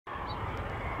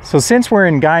So since we're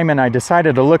in Guyman, I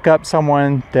decided to look up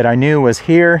someone that I knew was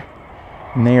here,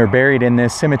 and they are buried in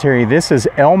this cemetery. This is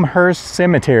Elmhurst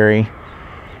Cemetery,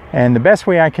 and the best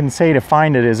way I can say to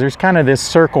find it is there's kind of this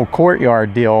circle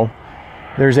courtyard deal.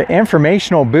 There's an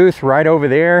informational booth right over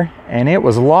there, and it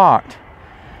was locked,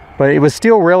 but it was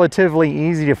still relatively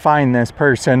easy to find this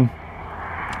person.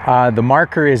 The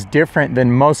marker is different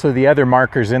than most of the other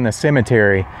markers in the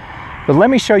cemetery, but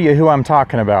let me show you who I'm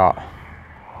talking about.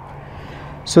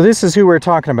 So this is who we're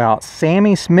talking about,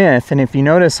 Sammi Smith, and if you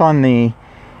notice on the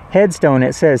headstone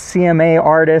it says CMA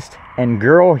artist and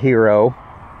girl hero.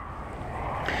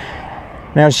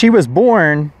 Now she was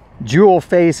born Jewel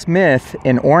Faye Smith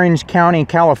in Orange County,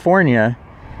 California,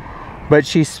 but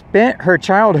she spent her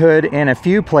childhood in a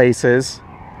few places,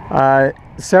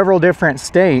 several different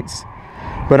states.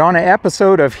 But on an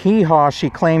episode of Hee Haw,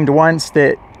 she claimed once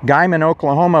that Guyman,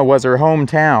 Oklahoma was her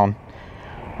hometown.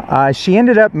 She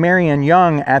ended up marrying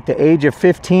young at the age of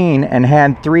 15 and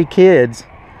had 3 kids.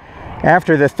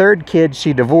 After the 3rd kid,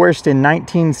 she divorced in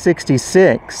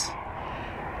 1966.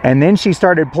 And then she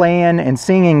started playing and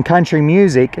singing country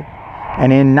music.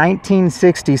 And in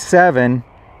 1967,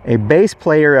 a bass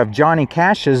player of Johnny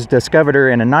Cash's discovered her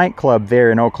in a nightclub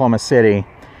there in Oklahoma City.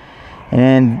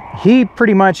 And he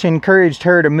pretty much encouraged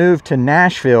her to move to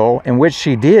Nashville, in which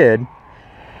she did.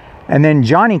 And then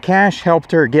Johnny Cash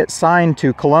helped her get signed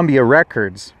to Columbia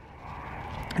Records.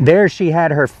 There she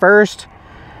had her first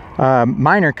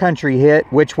minor country hit,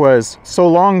 which was So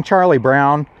Long Charlie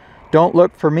Brown, Don't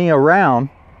Look For Me Around.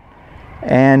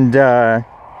 And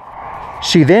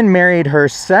she then married her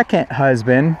second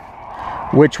husband,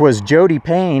 which was Jody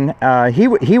Payne.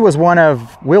 He was one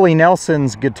of Willie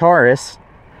Nelson's guitarists,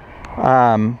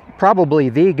 probably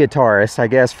the guitarist, I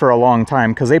guess, for a long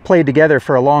time, because they played together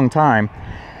for a long time.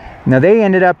 Now they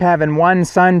ended up having one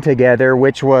son together,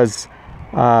 which was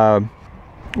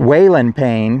Waylon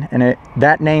Payne, and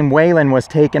that name Waylon was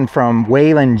taken from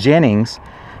Waylon Jennings,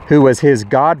 who was his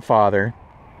godfather.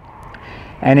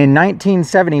 And in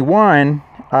 1971,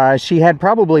 she had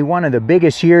probably one of the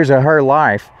biggest years of her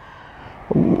life.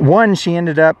 One, she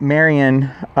ended up marrying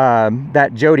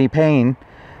that Jody Payne,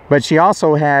 but she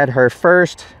also had her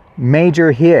first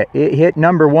major hit. It hit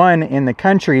 #1 in the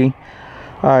country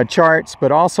charts,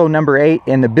 but also #8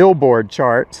 in the Billboard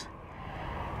charts.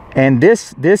 And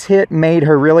this hit made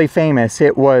her really famous.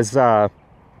 It was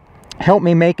Help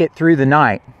Me Make It Through the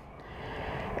Night.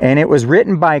 And it was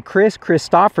written by Chris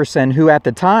Christopherson, who at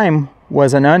the time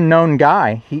was an unknown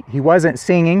guy. He wasn't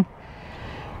singing.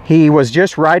 He was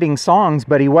just writing songs,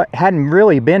 but he hadn't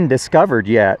really been discovered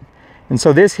yet. And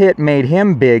so this hit made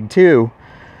him big too.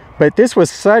 But this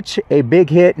was such a big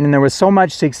hit, and there was so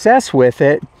much success with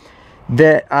it,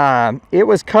 that it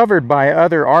was covered by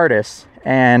other artists,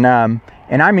 and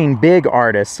I mean big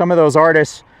artists. Some of those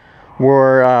artists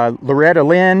were Loretta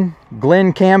Lynn,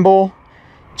 Glenn Campbell,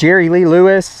 Jerry Lee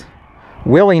Lewis,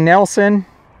 Willie Nelson,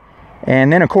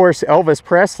 and then of course Elvis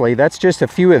Presley. That's just a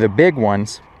few of the big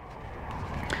ones.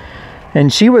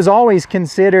 And she was always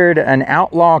considered an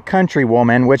outlaw country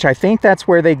woman, which I think that's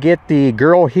where they get the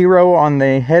girl hero on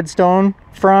the headstone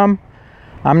from.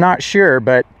 I'm not sure,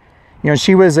 but you know,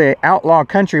 she was an outlaw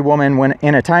country woman when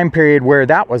in a time period where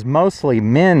that was mostly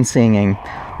men singing,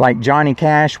 like Johnny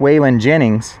Cash, Waylon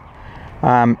Jennings.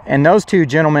 And those two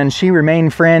gentlemen, she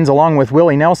remained friends along with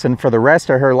Willie Nelson for the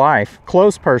rest of her life.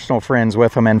 Close personal friends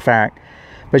with them, in fact.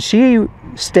 But she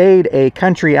stayed a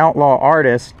country outlaw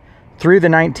artist through the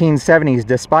 1970s,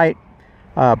 despite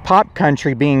pop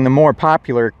country being the more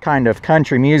popular kind of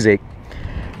country music.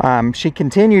 She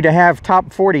continued to have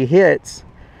top 40 hits.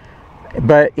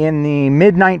 But in the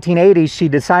mid-1980s, she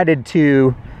decided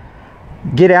to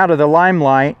get out of the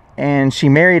limelight, and she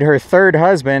married her 3rd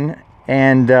husband,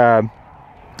 and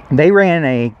they ran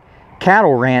a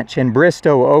cattle ranch in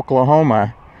Bristow,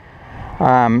 Oklahoma.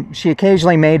 She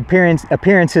occasionally made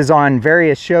appearances on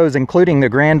various shows, including the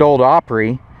Grand Ole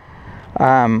Opry,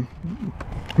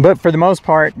 but for the most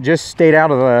part, just stayed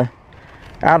out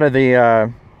of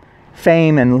the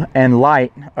fame and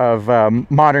light of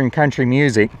modern country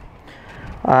music.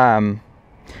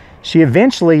 She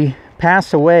eventually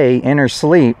passed away in her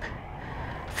sleep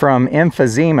from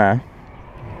emphysema,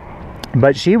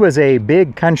 but she was a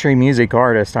big country music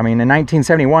artist. I mean, in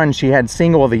 1971 she had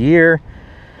Single of the Year.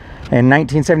 In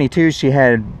 1972 she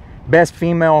had Best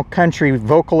Female Country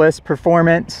Vocalist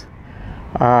Performance.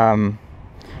 In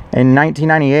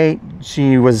 1998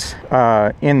 she was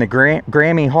in the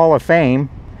Grammy Hall of Fame.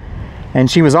 And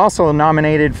she was also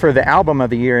nominated for the Album of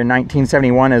the Year in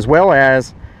 1971, as well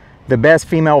as the Best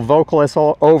Female Vocalist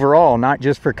overall, not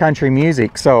just for country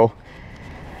music. So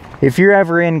If you're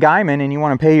ever in Guyman and you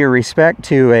want to pay your respect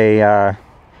to a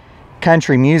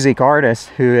country music artist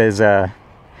who is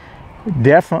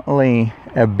definitely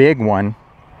a big one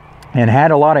and had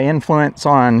a lot of influence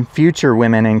on future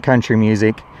women in country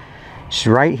music, she's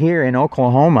right here in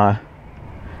Oklahoma,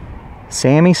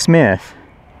 Sammi Smith.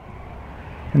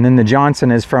 And then the Johnson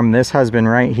is from this husband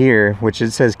right here, which it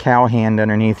says Cowhand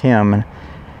underneath him.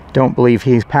 Don't believe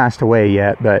he's passed away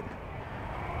yet, but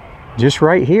just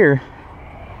right here.